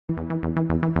Hi,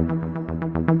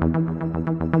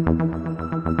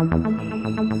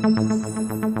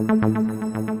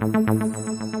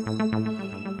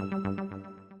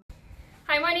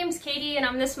 my name's Katie and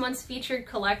I'm this month's featured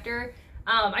collector.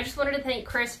 I just wanted to thank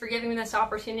Chris for giving me this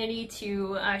opportunity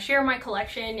to share my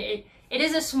collection. It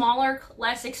is a smaller,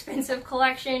 less expensive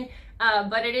collection,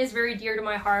 but it is very dear to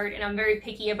my heart and I'm very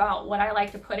picky about what I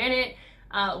like to put in it.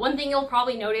 One thing you'll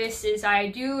probably notice is I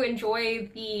do enjoy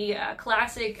the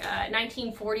classic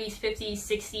 1940s, 50s,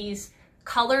 60s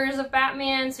colors of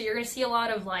Batman, so you're going to see a lot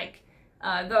of like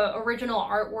the original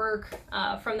artwork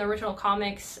from the original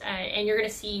comics, and you're going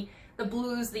to see the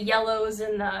blues, the yellows,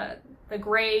 and the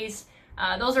grays.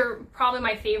 Those are probably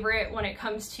my favorite when it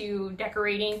comes to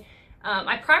decorating.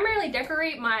 I primarily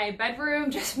decorate my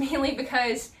bedroom just mainly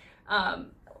because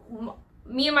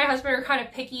me and my husband are kind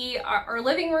of picky. Our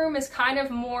living room is kind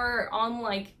of more on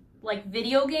like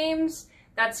video games.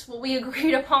 That's what we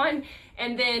agreed upon.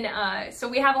 And then so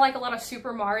we have like a lot of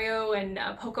Super Mario and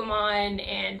Pokemon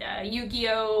and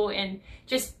Yu-Gi-Oh! And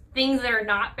just things that are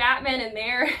not Batman in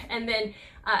there. And then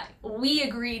we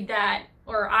agreed that,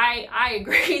 or I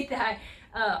agreed that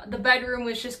the bedroom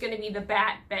was just going to be the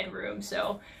Bat bedroom.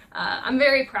 So I'm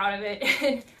very proud of it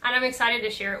and I'm excited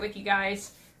to share it with you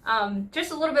guys.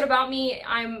 Just a little bit about me.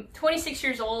 I'm 26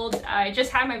 years old. I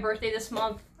just had my birthday this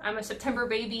month. I'm a September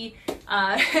baby.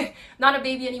 Not a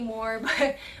baby anymore,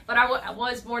 but I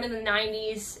was born in the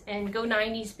 90s, and go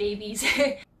 90s babies.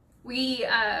 We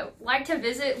like to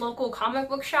visit local comic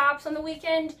book shops on the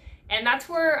weekend, and that's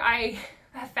where I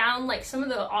have found like some of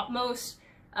the most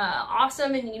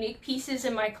awesome and unique pieces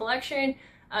in my collection,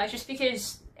 just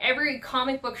because every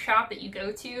comic book shop that you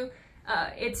go to,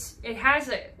 it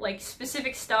has like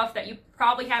specific stuff that you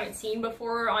probably haven't seen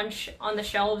before on the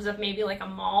shelves of maybe like a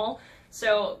mall.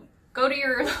 So go to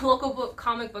your local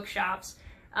comic book shops.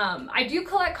 I do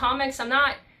collect comics.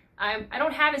 I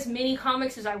don't have as many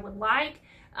comics as I would like,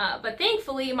 but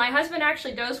thankfully my husband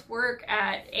actually does work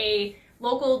at a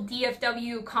local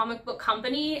DFW comic book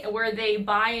company where they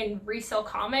buy and resell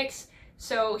comics.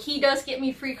 So he does get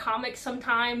me free comics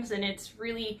sometimes, and it's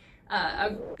really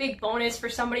a big bonus for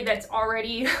somebody that's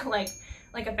already like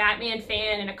a Batman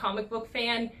fan and a comic book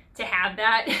fan to have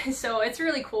that. So it's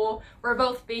really cool. We're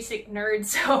both basic nerds,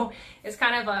 so it's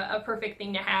kind of a perfect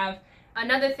thing to have.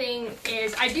 Another thing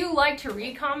is I do like to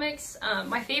read comics.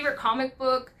 My favorite comic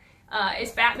book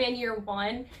is Batman Year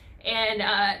One. And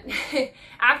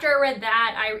after I read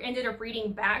that, I ended up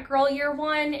reading Batgirl Year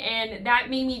One, and that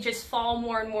made me just fall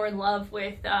more and more in love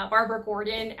with Barbara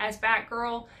Gordon as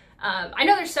Batgirl. I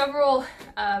know there's several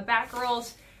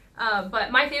Batgirls,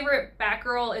 but my favorite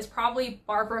Batgirl is probably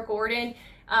Barbara Gordon.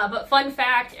 But fun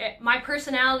fact, my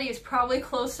personality is probably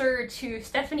closer to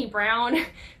Stephanie Brown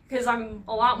because I'm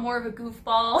a lot more of a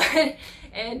goofball.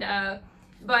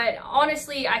 But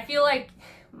honestly, I feel like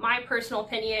my personal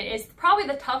opinion is probably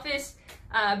the toughest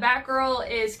Batgirl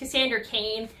is Cassandra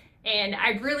Cain, and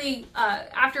I'd really,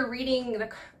 after reading the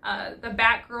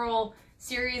Batgirl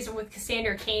series with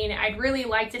Cassandra Cain, I'd really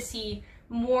like to see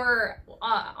more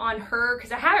on her,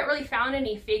 because I haven't really found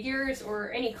any figures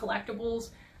or any collectibles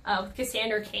with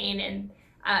Cassandra Cain, and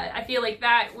I feel like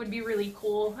that would be really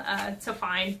cool to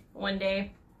find one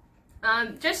day.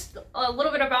 Just a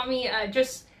little bit about me,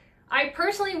 I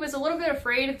personally was a little bit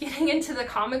afraid of getting into the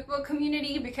comic book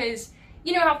community because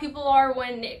you know how people are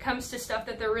when it comes to stuff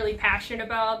that they're really passionate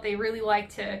about. They really like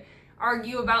to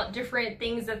argue about different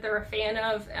things that they're a fan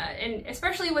of, and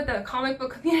especially with the comic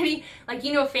book community, like,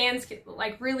 you know, fans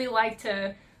like really like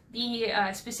to be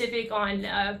specific on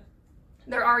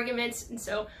their arguments. And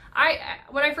so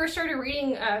when I first started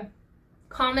reading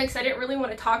comics, I didn't really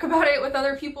want to talk about it with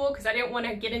other people because I didn't want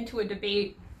to get into a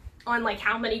debate on like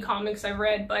how many comics I've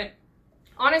read. But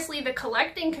honestly, the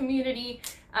collecting community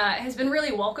has been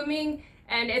really welcoming,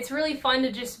 and it's really fun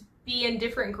to just be in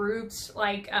different groups.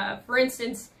 Like for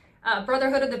instance,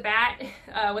 Brotherhood of the Bat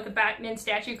with a Batman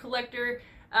statue collector.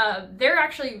 They're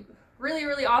actually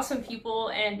really awesome people,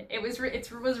 and it was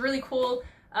really cool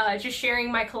just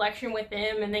sharing my collection with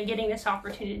them and then getting this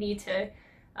opportunity to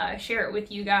share it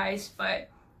with you guys. But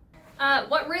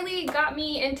what really got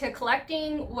me into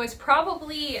collecting was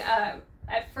probably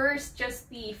at first just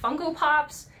the Funko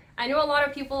Pops. I know a lot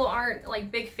of people aren't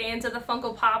like big fans of the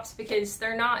Funko Pops because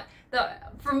they're not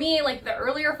for me, like the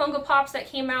earlier Funko Pops that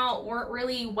came out weren't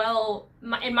really well,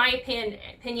 in my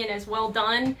opinion, as well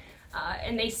done,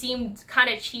 and they seemed kind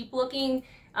of cheap looking.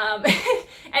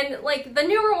 And like the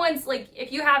newer ones, like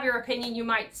if you have your opinion, you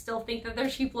might still think that they're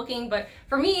cheap looking, but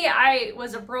for me, I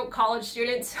was a broke college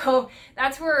student, so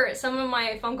that's where some of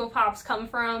my Funko Pops come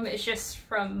from. It's just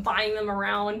from buying them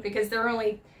around because they're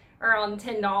only around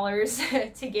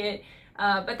 $10 to get.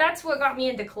 But that's what got me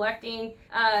into collecting.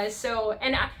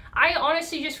 And I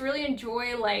honestly just really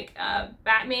enjoy like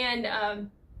Batman,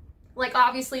 like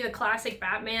obviously the classic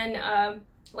Batman,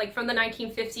 like from the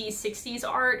 1950s, 60s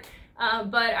art.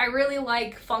 But I really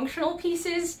like functional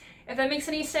pieces, if that makes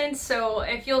any sense. So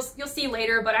if you'll see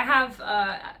later, but I have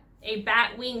a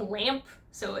Batwing lamp.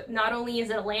 So not only is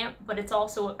it a lamp, but it's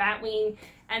also a Batwing.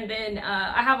 And then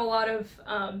I have a lot of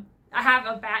I have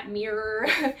a bat mirror.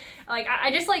 Like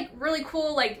I just like really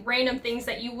cool like random things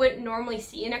that you wouldn't normally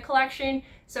see in a collection.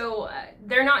 So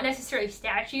they're not necessarily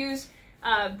statues,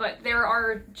 but there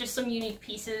are just some unique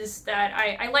pieces that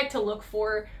I like to look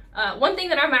for. One thing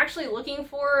that I'm actually looking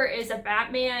for is a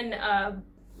Batman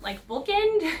like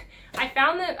bookend. I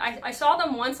found that I saw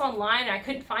them once online and I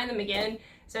couldn't find them again.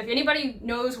 So if anybody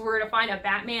knows where to find a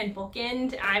Batman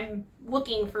bookend, I'm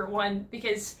looking for one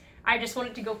because I just want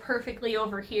it to go perfectly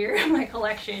over here in my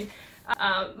collection.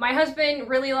 My husband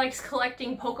really likes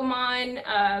collecting Pokemon,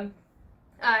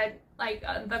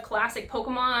 the classic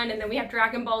Pokemon, and then we have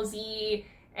Dragon Ball Z,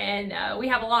 and we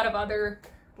have a lot of other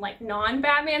like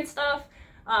non-Batman stuff,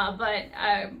 but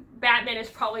Batman is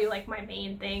probably like my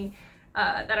main thing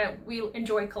that we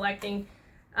enjoy collecting.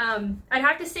 I'd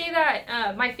have to say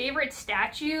that my favorite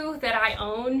statue that I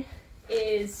own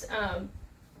is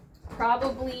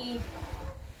probably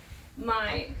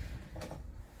my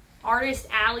Artist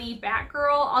Alley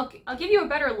Batgirl. I'll give you a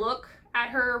better look at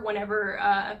her whenever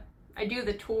I do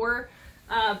the tour,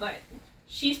 but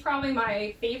she's probably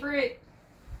my favorite.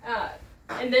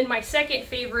 And then my second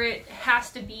favorite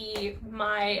has to be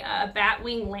my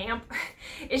Batwing lamp.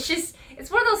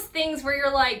 It's one of those things where you're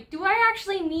like, do I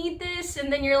actually need this?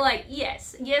 And then you're like,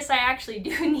 yes, I actually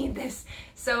do need this.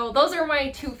 So those are my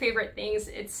two favorite things.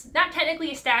 It's not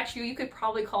technically a statue. You could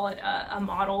probably call it a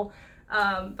model,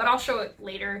 but I'll show it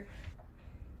later.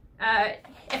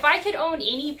 If I could own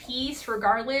any piece,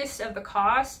 regardless of the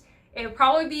cost, it would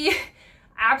probably be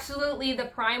absolutely the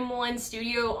Prime 1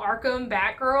 Studio Arkham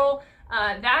Batgirl.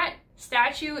 That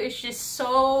statue is just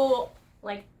so,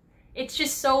 like, it's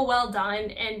just so well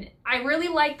done, and I really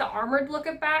like the armored look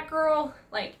of Batgirl.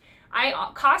 Like, I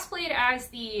cosplayed as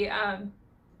the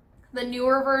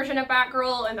newer version of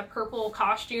Batgirl in the purple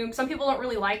costume. Some people don't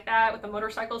really like that with the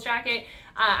motorcycle jacket.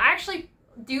 I actually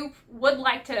would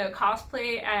like to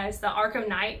cosplay as the Arkham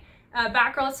Knight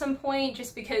Batgirl at some point,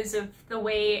 just because of the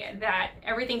way that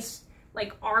everything's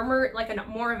like armored, like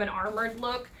more of an armored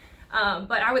look.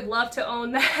 But I would love to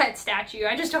own that statue.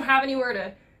 I just don't have anywhere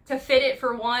to fit it,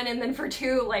 for one, and then for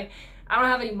two, like, I don't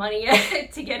have any money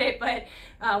to get it, but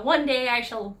one day I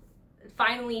shall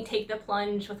finally take the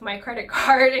plunge with my credit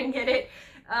card and get it.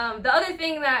 The other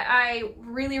thing that I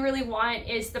really want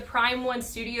is the Prime 1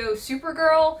 Studio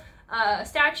Supergirl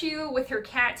statue with her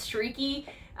cat Streaky.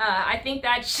 I think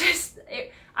that's just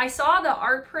I saw the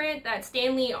art print that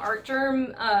Stanley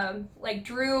Artgerm like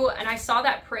drew, and I saw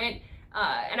that print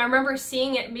and I remember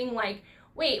seeing it and being like,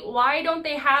 wait, why don't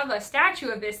they have a statue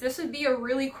of this? This would be a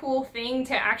really cool thing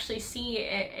to actually see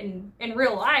in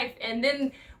real life. And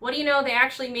then, what do you know, they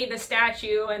actually made the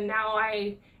statue, and now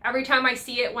every time I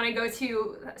see it when I go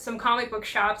to some comic book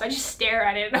shops, I just stare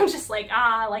at it and I'm just like,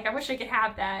 like, I wish I could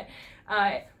have that.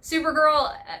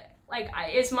 Supergirl,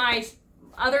 is my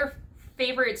other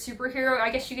favorite superhero,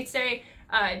 I guess you could say,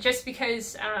 just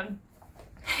because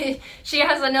she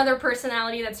has another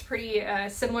personality that's pretty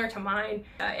similar to mine.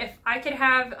 If I could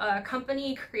have a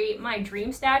company create my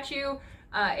dream statue,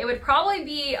 it would probably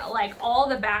be like all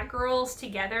the Batgirls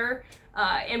together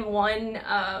in one,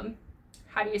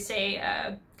 how do you say,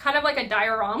 kind of like a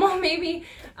diorama maybe.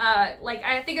 Like,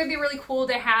 I think it would be really cool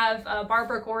to have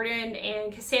Barbara Gordon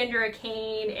and Cassandra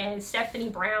Cain and Stephanie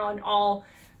Brown all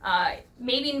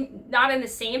maybe not in the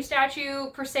same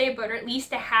statue per se, but at least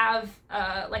to have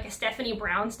like a Stephanie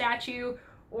Brown statue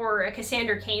or a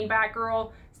Cassandra Cain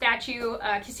Batgirl statue.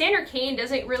 Cassandra Cain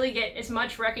doesn't really get as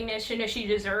much recognition as she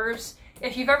deserves.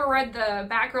 If you've ever read the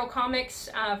Batgirl comics,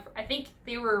 I think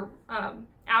they were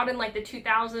out in like the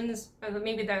 2000s or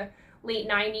maybe the late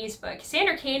 90s, but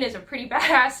Cassandra Cain is a pretty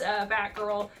badass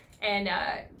Batgirl, and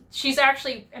she's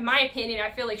actually, in my opinion,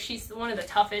 I feel like she's one of the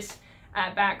toughest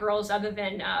Batgirls other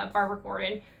than Barbara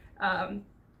Gordon.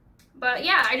 But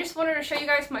yeah, I just wanted to show you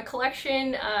guys my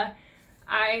collection.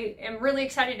 I am really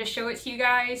excited to show it to you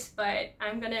guys, but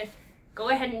I'm gonna go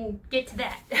ahead and get to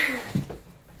that.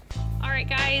 Alright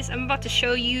guys, I'm about to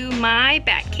show you my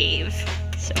bat cave.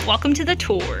 So welcome to the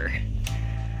tour.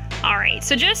 Alright,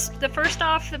 so just the first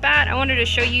off the bat, I wanted to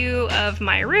show you of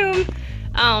my room.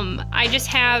 I just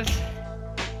have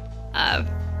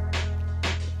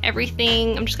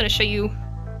everything. I'm just going to show you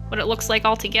what it looks like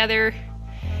all together.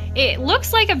 It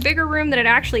looks like a bigger room than it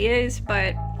actually is,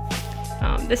 but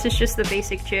this is just the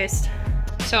basic gist.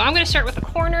 So I'm gonna start with the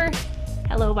corner.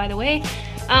 Hello, by the way.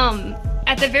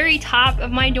 At the very top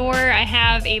of my door, I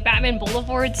have a Batman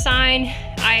Boulevard sign.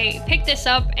 I picked this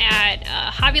up at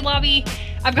Hobby Lobby.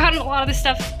 I've gotten a lot of the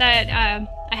stuff that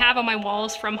I have on my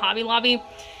walls from Hobby Lobby.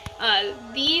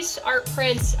 These art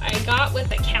prints I got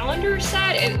with a calendar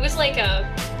set. It was like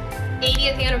a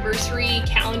 80th anniversary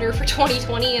calendar for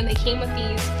 2020, and they came with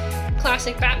these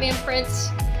classic Batman prints.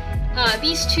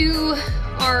 These two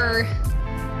are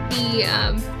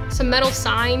the some metal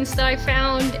signs that I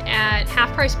found at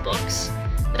Half Price Books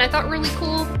that I thought really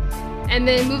cool. And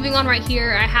then moving on right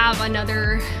here, I have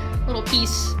another little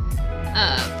piece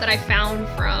that I found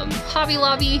from Hobby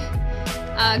Lobby.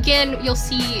 Again, you'll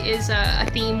see is a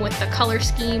theme with the color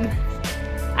scheme.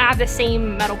 I have the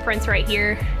same metal prints right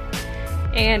here.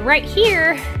 And right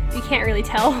here, you can't really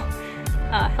tell,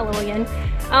 hello again,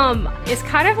 it's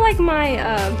kind of like my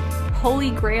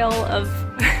holy grail of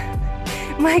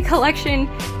my collection.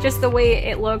 Just the way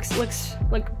it looks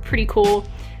pretty cool.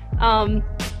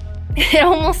 It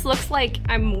almost looks like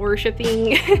I'm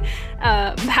worshipping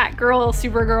Batgirl,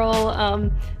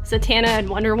 Supergirl, Zatanna, and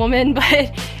Wonder Woman,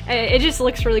 but it just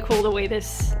looks really cool the way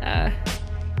this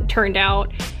turned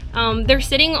out. They're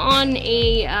sitting on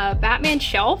a Batman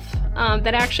shelf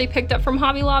that I actually picked up from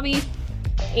Hobby Lobby,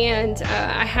 and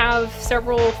I have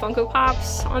several Funko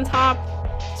Pops on top.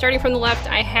 Starting from the left,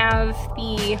 I have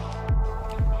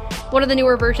one of the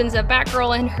newer versions of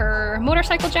Batgirl in her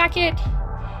motorcycle jacket.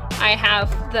 I have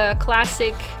the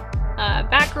classic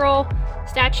Batgirl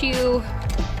statue.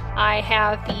 I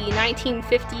have the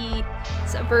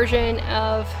 1950s version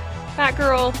of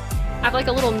Batgirl. I have like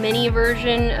a little mini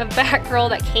version of Batgirl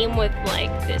that came with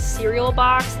like this cereal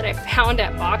box that I found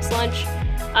at Box Lunch.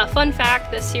 Fun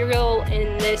fact, the cereal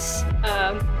in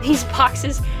these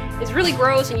boxes is really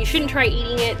gross and you shouldn't try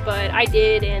eating it, but I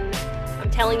did, and I'm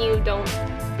telling you, don't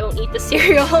eat the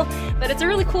cereal. But it's a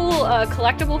really cool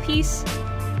collectible piece.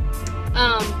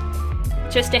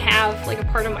 Just to have like a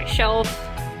part of my shelf.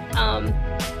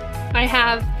 I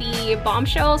have the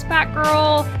Bombshells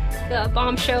Batgirl, the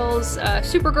Bombshells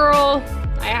Supergirl.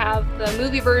 I have the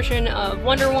movie version of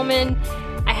Wonder Woman.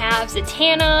 I have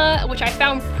Zatanna, which I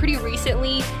found pretty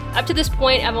recently. Up to this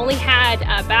point, I've only had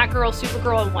Batgirl,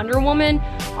 Supergirl, and Wonder Woman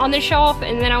on the shelf,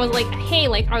 and then I was like, hey,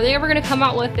 like, are they ever gonna come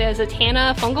out with a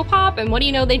Zatanna Funko Pop? And what do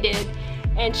you know, they did.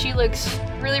 And she looks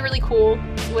really, really cool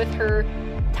with her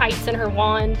tights and her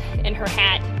wand and her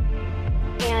hat.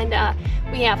 And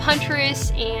we have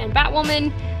Huntress and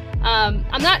Batwoman.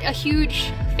 I'm not a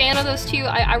huge fan of those two.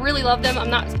 I really love them. I'm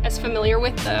not as familiar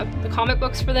with the comic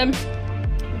books for them,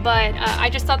 but I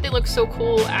just thought they looked so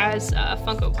cool as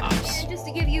Funko Pops. Just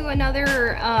to give you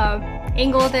another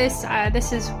angle of this,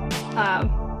 this is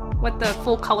what the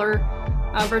full color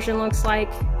version looks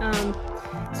like.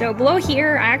 So below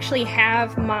here, I actually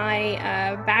have my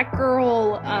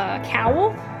Batgirl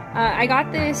cowl. I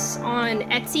got this on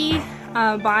Etsy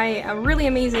by a really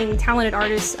amazing, talented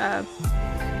artist, and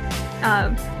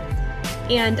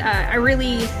I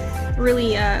really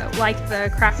like the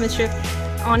craftsmanship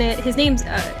on it. His name's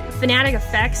Fanatic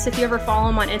Effects, if you ever follow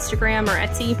him on Instagram or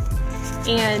Etsy.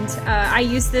 And I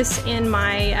used this in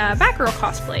my Batgirl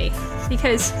cosplay,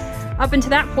 because up until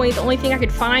that point, the only thing I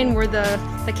could find were the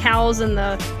cowls and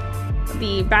the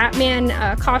Batman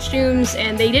costumes,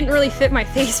 and they didn't really fit my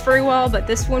face very well, but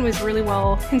this one was really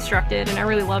well constructed and I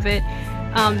really love it.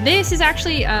 This is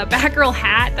actually a Batgirl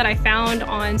hat that I found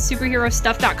on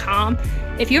superherostuff.com.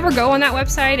 If you ever go on that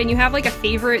website and you have like a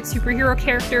favorite superhero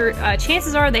character,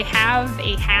 chances are they have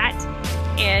a hat,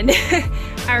 and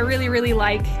I really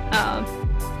like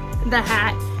the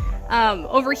hat.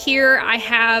 Over here I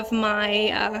have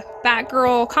my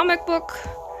Batgirl comic book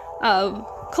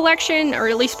collection, or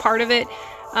at least part of it.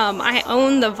 I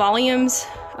own the volumes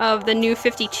of the new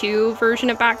 52 version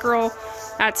of Batgirl.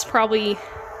 That's probably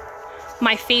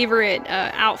my favorite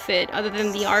outfit, other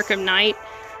than the Arkham Knight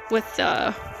with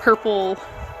the purple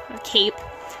cape.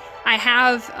 I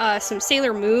have some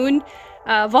Sailor Moon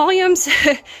volumes.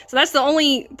 So that's the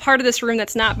only part of this room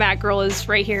that's not Batgirl, is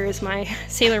right here is my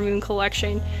Sailor Moon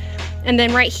collection. And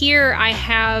then right here I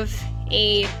have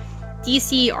a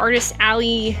DC Artist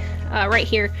Alley right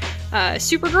here,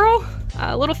 Supergirl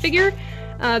little figure.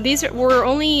 This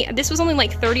was only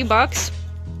like 30 bucks,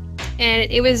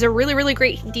 and it was a really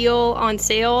great deal on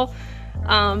sale.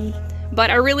 But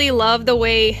I really love the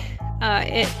way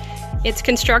it's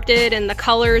constructed, and the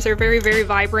colors are very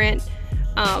vibrant.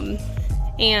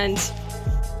 And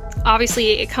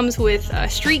obviously it comes with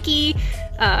Streaky,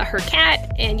 her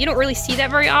cat, and you don't really see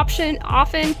that very often.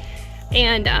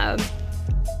 And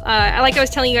like I was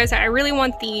telling you guys, I really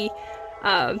want the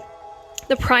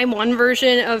Prime 1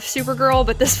 version of Supergirl,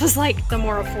 but this was like the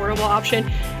more affordable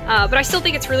option. But I still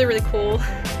think it's really, really cool.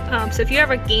 So if you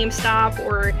have a GameStop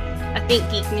or a Think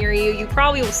Geek near you, you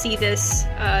probably will see this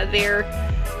there.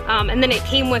 And then it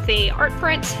came with a art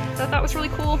print that I thought was really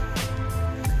cool.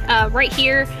 Right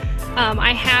here,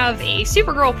 I have a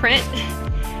Supergirl print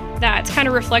that's kind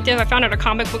of reflective. I found it at a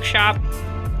comic book shop,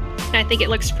 and I think it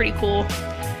looks pretty cool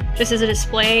just as a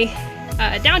display.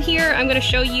 Down here, I'm going to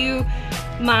show you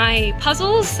my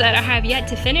puzzles that I have yet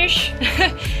to finish.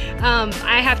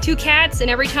 I have 2 cats, and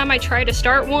every time I try to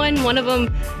start one of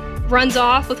them runs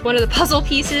off with one of the puzzle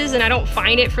pieces, and I don't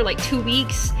find it for like 2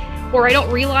 weeks, or I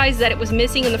don't realize that it was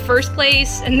missing in the first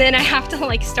place, and then I have to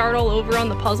like start all over on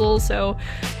the puzzle. So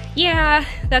yeah,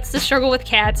 that's the struggle with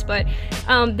cats. But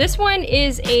this one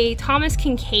is a Thomas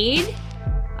Kincaid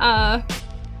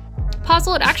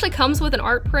puzzle. It actually comes with an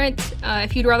art print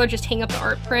if you'd rather just hang up the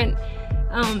art print.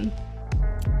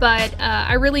 But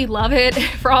I really love it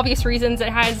for obvious reasons. It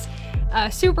has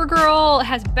Supergirl, it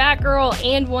has Batgirl,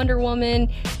 and Wonder Woman,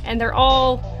 and they're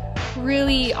all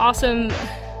really awesome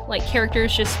like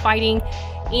characters just fighting.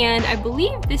 And I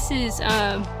believe this is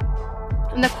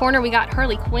in the corner we got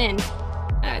Harley Quinn.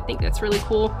 I think that's really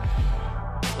cool.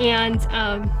 And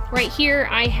right here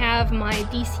I have my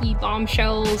DC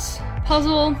Bombshells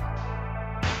puzzle.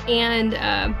 And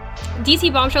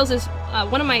DC Bombshells is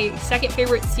one of my second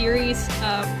favorite series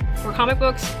for comic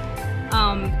books.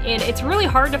 And it's really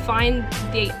hard to find.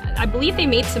 I believe they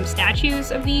made some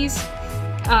statues of these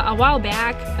a while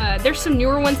back. There's some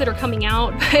newer ones that are coming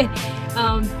out, but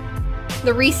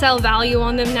the resale value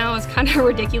on them now is kind of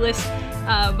ridiculous.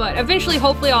 But eventually,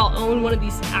 hopefully, I'll own one of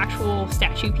these actual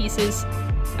statue pieces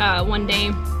one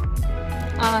day.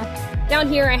 Down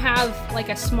here, I have like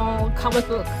a small comic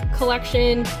book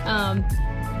collection.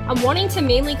 I'm wanting to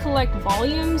mainly collect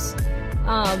volumes,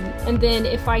 and then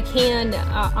if I can,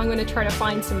 I'm going to try to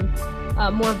find some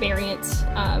more variants.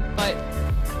 But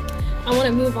I want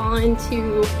to move on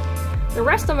to the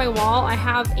rest of my wall. I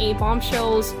have a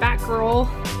Bombshells Batgirl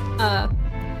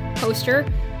poster.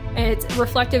 It's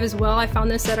reflective as well. I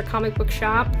found this at a comic book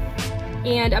shop.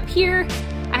 And up here,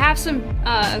 I have some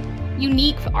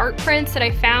unique art prints that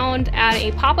I found at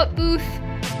a pop-up booth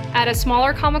at a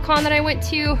smaller Comic-Con that I went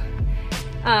to.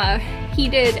 He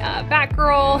did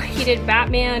Batgirl, he did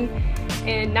Batman,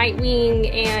 and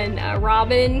Nightwing, and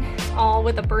Robin, all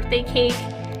with a birthday cake,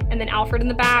 and then Alfred in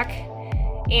the back.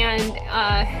 And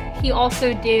he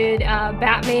also did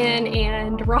Batman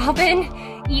and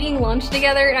Robin eating lunch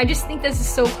together. And I just think this is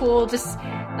so cool, just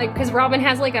like because Robin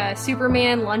has like a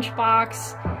Superman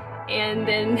lunchbox, and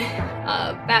then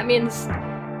Batman's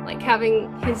like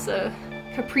having his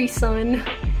Capri Sun.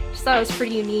 Just thought it was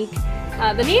pretty unique.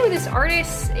 The name of this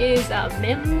artist is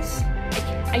Mims.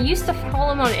 I used to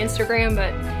follow him on Instagram,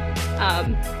 but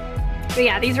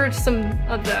yeah, these are some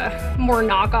of the more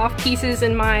knockoff pieces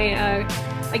in my,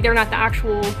 like they're not the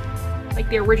actual, like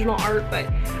the original art, but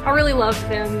I really love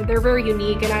them. They're very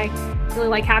unique, and I really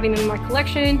like having them in my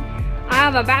collection. I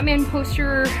have a Batman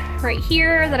poster right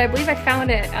here that I believe I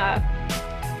found at,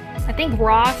 I think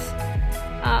Ross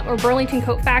or Burlington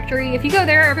Coat Factory. If you go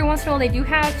there, every once in a while they do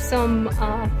have some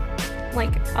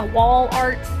like a wall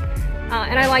art,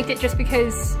 and I liked it just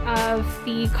because of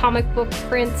the comic book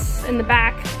prints in the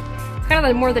back. It's kind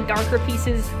of more the darker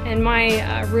pieces in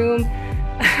my room.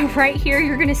 Right here,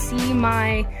 you're gonna see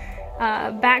my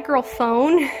Batgirl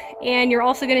phone, and you're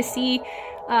also gonna see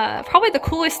probably the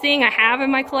coolest thing I have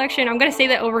in my collection. I'm gonna say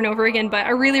that over and over again, but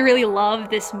I really, really love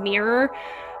this mirror.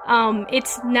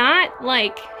 It's not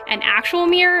like an actual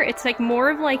mirror, it's like more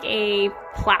of like a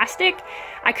plastic.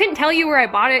 I couldn't tell you where I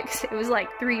bought it because it was like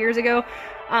 3 years ago,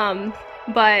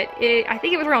 but I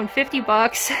think it was around 50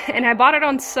 bucks, and I bought it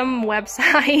on some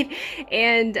website,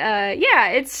 and yeah,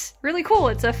 it's really cool.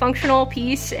 It's a functional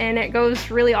piece, and it goes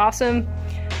really awesome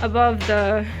above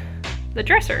the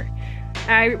dresser.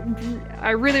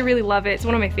 I really, really love it. It's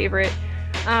one of my favorite.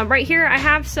 Right here, I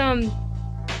have some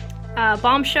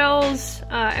Bombshells.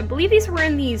 I believe these were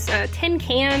in these tin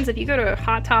cans. If you go to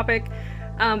Hot Topic,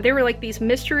 they were like these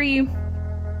mystery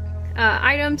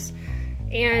items,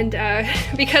 and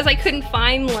because I couldn't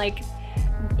find like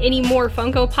any more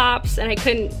Funko Pops, and I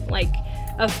couldn't like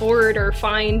afford or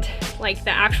find like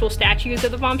the actual statues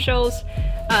of the Bombshells,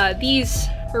 these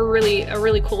were really a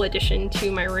really cool addition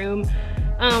to my room.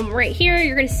 Right here,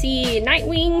 you're gonna see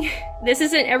Nightwing. This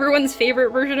isn't everyone's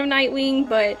favorite version of Nightwing,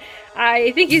 but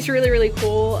I think he's really, really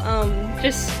cool.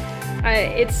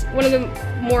 It's one of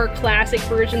the more classic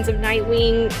versions of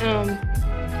Nightwing,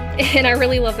 and I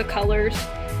really love the colors.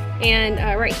 And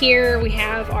right here we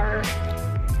have our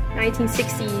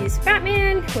 1960s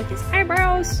Batman with his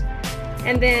eyebrows.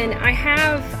 And then I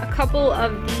have a couple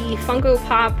of the Funko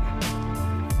Pop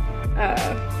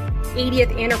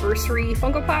 80th anniversary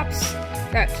Funko Pops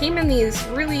that came in these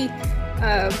really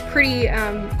pretty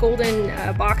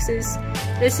golden boxes.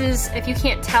 This is, if you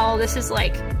can't tell, this is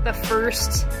like the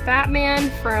first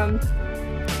Batman from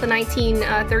the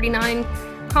 1939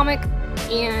 comic,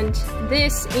 and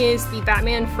this is the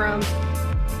Batman from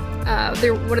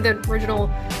one of the original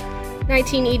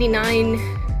 1989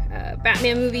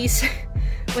 Batman movies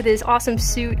with his awesome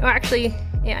suit. Oh, actually,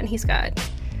 yeah, and he's got,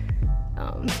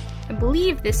 I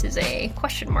believe this is a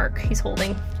question mark he's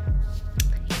holding.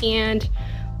 And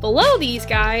below these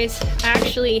guys, I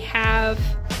actually have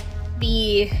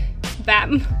the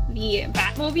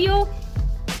Batmobile,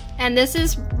 and this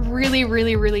is really,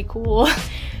 really, really cool.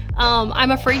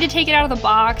 I'm afraid to take it out of the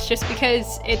box just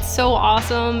because it's so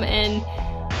awesome, and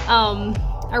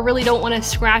I really don't want to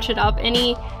scratch it up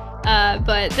any,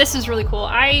 but this is really cool.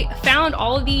 I found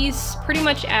all of these pretty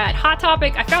much at Hot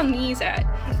Topic. I found these at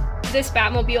this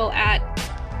Batmobile at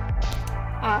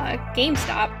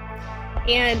GameStop.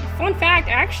 And fun fact,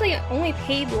 I actually only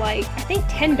paid like, I think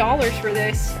 $10 for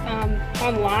this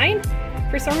online.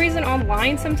 For some reason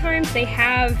online sometimes they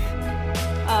have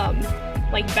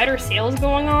like better sales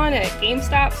going on at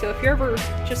GameStop. So if you're ever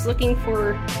just looking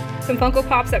for some Funko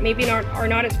Pops that maybe are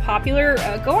not as popular,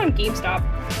 go on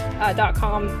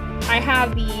GameStop.com. I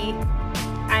have the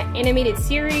animated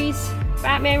series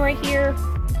Batman right here.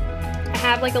 I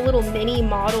have like a little mini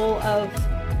model of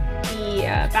the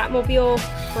Batmobile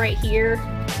right here.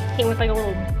 Came with like a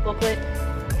little booklet.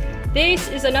 This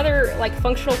is another like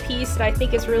functional piece that I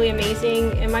think is really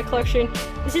amazing in my collection.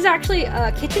 This is actually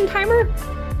a kitchen timer,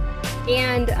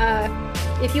 and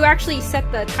if you actually set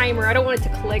the timer, I don't want it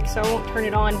to click so I won't turn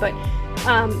it on, but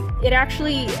it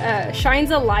actually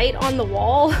shines a light on the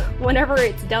wall whenever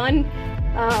it's done.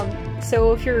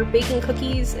 So if you're baking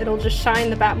cookies, it'll just shine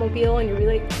the Batmobile and you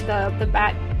really the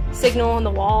bat signal on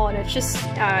the wall, and it's just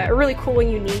really cool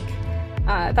and unique.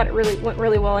 I thought it really went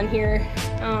really well in here.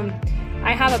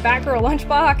 I have a Batgirl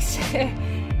lunchbox,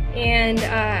 and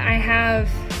I have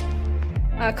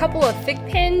a couple of Fig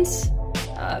pins.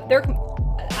 They're,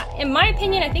 in my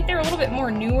opinion, I think they're a little bit more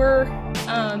newer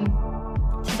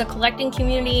to the collecting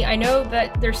community. I know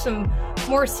that there's some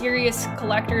more serious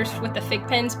collectors with the Fig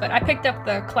pins, but I picked up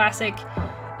the classic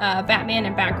Batman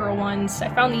and Batgirl ones.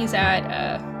 I found these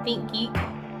at Think Geek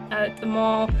at the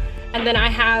mall. And then I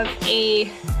have a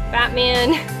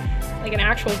Batman, like an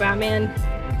actual Batman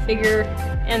figure,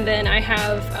 and then I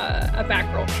have a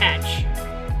Batgirl patch.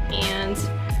 And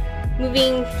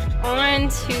moving on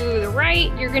to the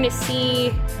right, you're gonna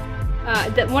see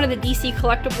one of the DC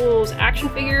Collectibles action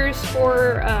figures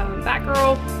for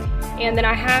Batgirl. And then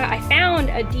I found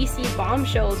a DC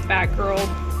Bombshells Batgirl.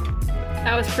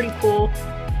 That was pretty cool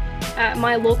at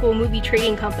my local movie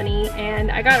trading company,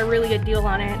 and I got a really good deal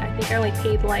on it. I think I only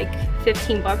paid like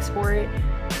 15 bucks for it.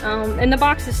 And the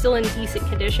box is still in decent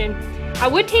condition. I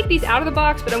would take these out of the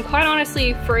box, but I'm quite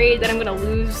honestly afraid that I'm gonna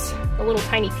lose the little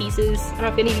tiny pieces. I don't know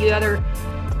if any of you other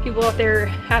people out there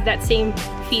have that same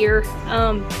fear.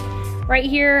 Right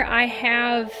here I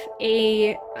have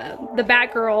the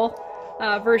Batgirl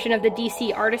version of the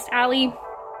DC Artist Alley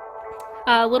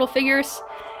little figures.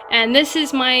 And this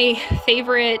is my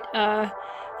favorite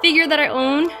figure that I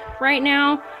own right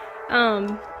now,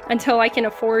 until I can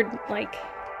afford like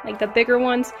the bigger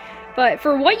ones. But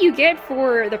for what you get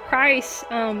for the price,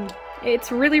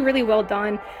 it's really, really well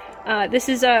done. This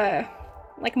is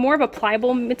like more of a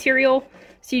pliable material,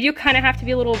 so you do kind of have to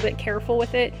be a little bit careful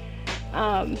with it.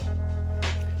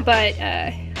 But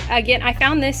again, I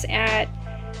found this at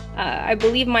I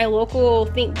believe my local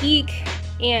Think Geek,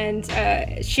 and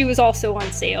she was also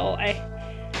on sale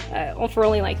for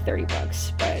only like 30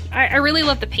 bucks. But I really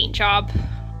love the paint job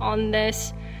on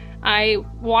this. I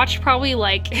watched probably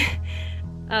like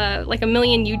a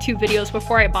million YouTube videos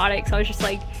before I bought it, because I was just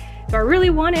like, do I really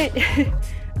want it?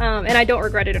 And I don't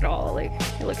regret it at all. Like,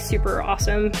 it looks super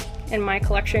awesome in my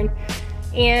collection.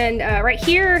 And right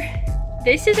here,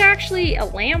 this is actually a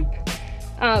lamp.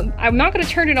 I'm not going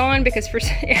to turn it on because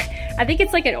I think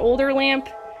it's like an older lamp.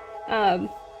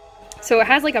 So it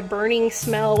has like a burning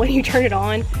smell when you turn it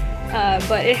on.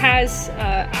 But it has,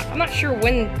 I'm not sure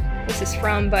when this is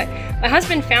from, but my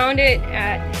husband found it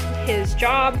at his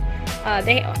job.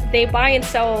 They buy and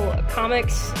sell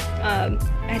comics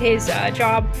at his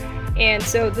job. And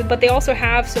so, but they also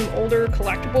have some older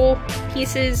collectible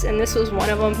pieces, and this was one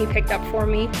of them he picked up for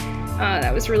me.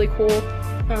 That was really cool.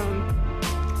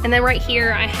 And then right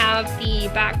here I have the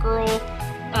Batgirl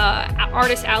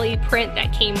Artist Alley print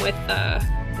that came with the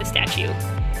statue.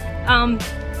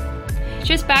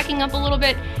 Just backing up a little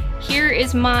bit, here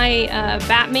is my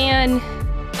Batman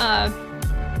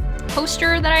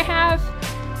poster that I have,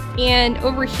 and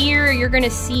over here you're gonna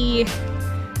see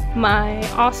my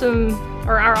awesome,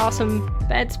 or our awesome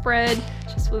bedspread,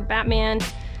 just with Batman.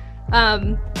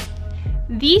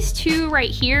 These two right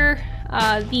here,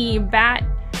 the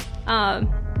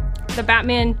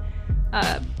Batman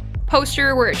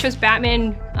poster where it shows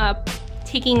Batman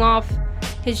taking off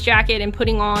his jacket and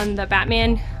putting on the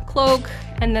Batman cloak,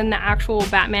 and then the actual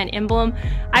Batman emblem.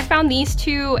 I found these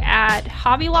two at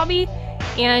Hobby Lobby,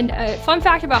 and fun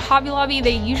fact about Hobby Lobby,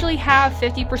 they usually have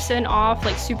 50% off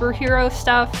like superhero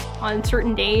stuff on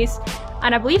certain days,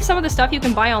 and I believe some of the stuff you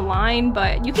can buy online,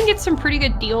 but you can get some pretty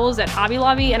good deals at Hobby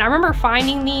Lobby. And I remember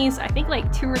finding these, I think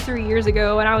like 2 or 3 years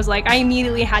ago, and I was like, I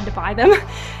immediately had to buy them.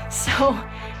 So,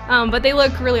 but they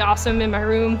look really awesome in my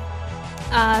room.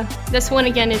 This one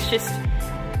again is just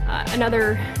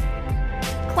another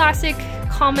classic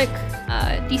comic,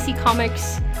 DC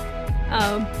Comics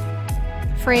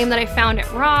frame that I found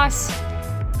at Ross.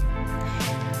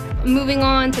 Moving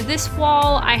on to this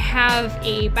wall, I have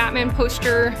a Batman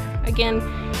poster. Again,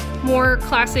 more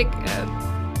classic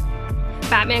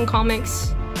Batman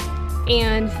comics.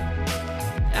 And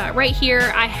right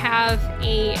here I have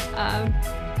a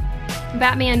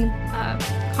Batman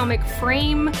comic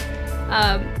frame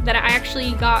that I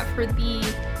actually got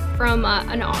from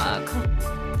an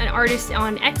artist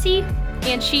on Etsy,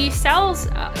 and she sells,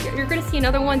 you're gonna see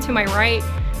another one to my right,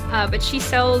 but she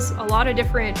sells a lot of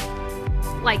different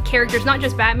like characters, not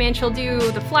just Batman. She'll do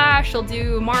the Flash, she'll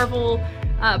do Marvel,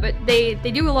 but they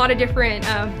do a lot of different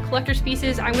collector's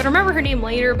pieces. I'm gonna remember her name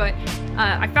later, but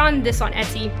I found this on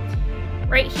Etsy.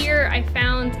 Right here I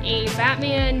found a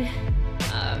Batman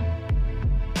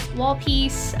wall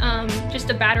piece, just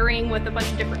a batarang with a bunch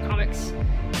of different comics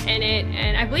in it,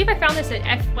 and I believe I found this at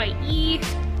FYE.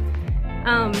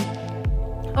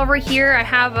 Over here I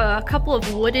have a couple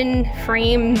of wooden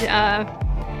framed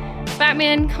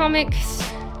Batman comics.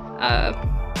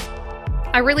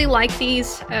 I really like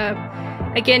these,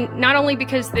 again, not only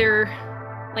because they're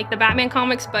like the Batman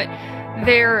comics, but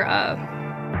they're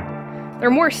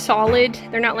more solid.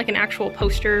 They're not like an actual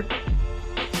poster.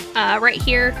 Right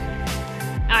here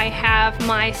I have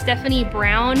my Stephanie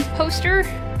Brown poster,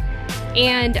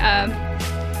 and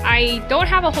I don't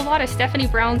have a whole lot of Stephanie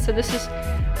Brown, so this is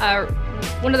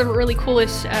one of the really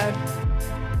coolest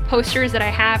posters that I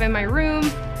have in my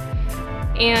room.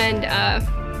 And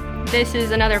this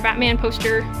is another Batman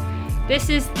poster. This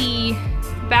is the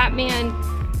Batman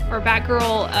or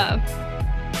Batgirl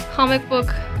comic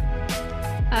book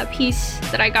piece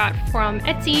that I got from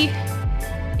Etsy,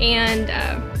 and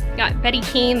got Betty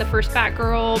Kane, the first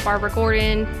Batgirl, Barbara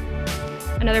Gordon,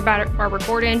 another Barbara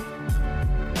Gordon.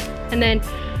 And then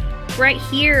right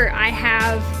here I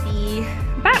have the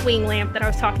Batwing lamp that I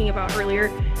was talking about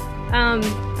earlier.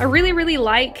 I really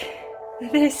like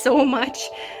this so much.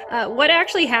 What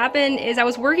actually happened is I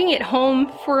was working at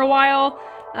home for a while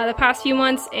the past few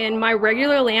months, and my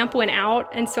regular lamp went out,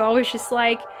 and so I was just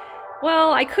like,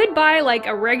 well, I could buy like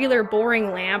a regular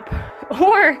boring lamp,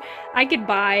 or I could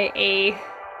buy a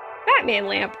Batman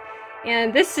lamp.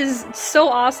 And this is so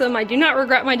awesome. I do not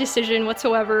regret my decision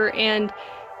whatsoever, and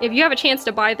if you have a chance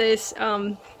to buy this,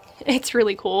 it's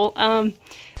really cool.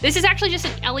 This is actually just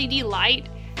an LED light.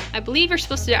 I believe you're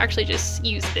supposed to actually just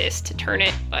use this to turn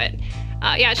it, but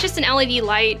yeah, it's just an LED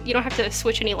light. You don't have to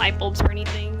switch any light bulbs or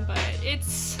anything, but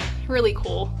it's really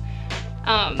cool.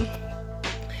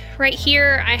 Right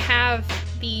here I have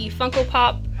the Funko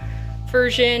Pop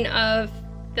version of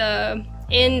the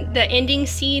ending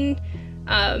scene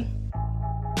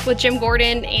with Jim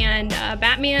Gordon and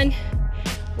Batman,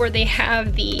 where they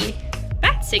have the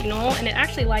bat signal, and it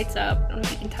actually lights up. I don't know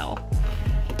if you can tell,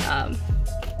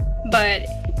 but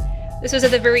this was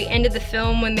at the very end of the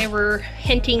film when they were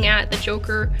hinting at the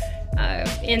Joker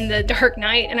in The Dark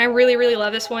Knight, and I really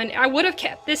love this one. I would have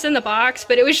kept this in the box,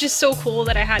 but it was just so cool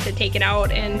that I had to take it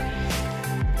out and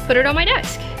put it on my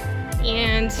desk.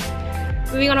 And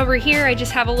moving on over here, I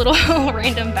just have a little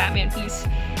random Batman piece,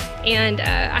 and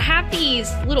I have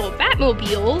these little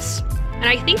Batmobiles, and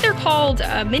I think they're called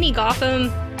Mini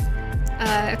Gotham.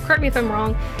 Correct me if I'm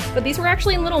wrong, but these were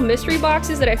actually in little mystery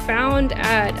boxes that I found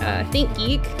at Think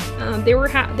Geek. They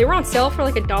were on sale for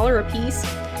like $1 a piece,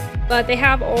 but they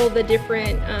have all the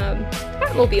different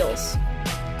Batmobiles,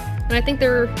 and I think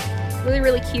they're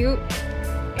really cute,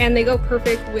 and they go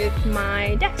perfect with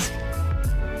my desk.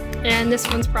 And this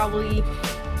one's probably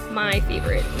my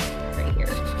favorite right here.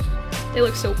 They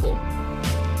look so cool.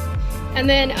 And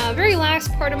then very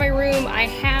last part of my room, I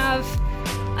have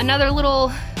another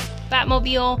little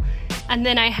Batmobile. And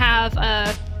then I have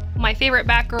my favorite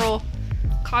Batgirl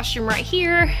costume right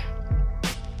here.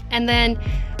 And then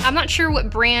I'm not sure what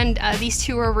brand these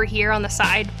two are over here on the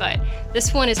side, but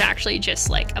this one is actually just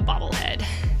like a bobblehead.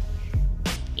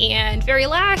 And very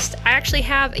last, I actually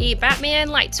have a Batman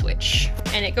light switch,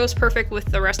 and it goes perfect with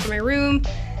the rest of my room,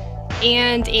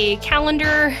 and a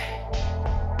calendar,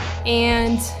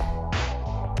 and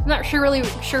I'm not really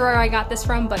sure where I got this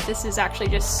from, but this is actually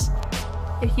just,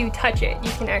 if you touch it, you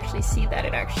can actually see that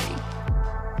it actually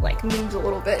like moves a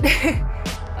little bit.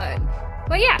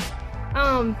 But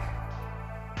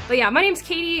yeah, my name's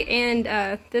Katie,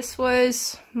 and this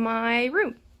was my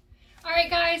room.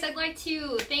 Alright guys, I'd like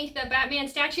to thank the Batman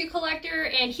statue collector,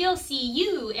 and he'll see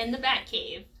you in the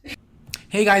Batcave.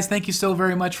 Hey guys, thank you so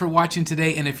very much for watching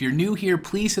today, and if you're new here,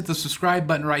 please hit the subscribe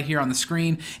button right here on the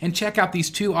screen and check out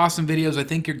these two awesome videos. I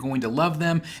think you're going to love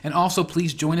them. And also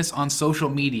please join us on social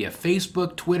media,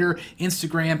 Facebook, Twitter,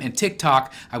 Instagram, and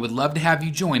TikTok. I would love to have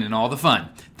you join in all the fun.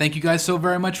 Thank you guys so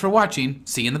very much for watching.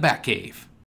 See you in the Batcave.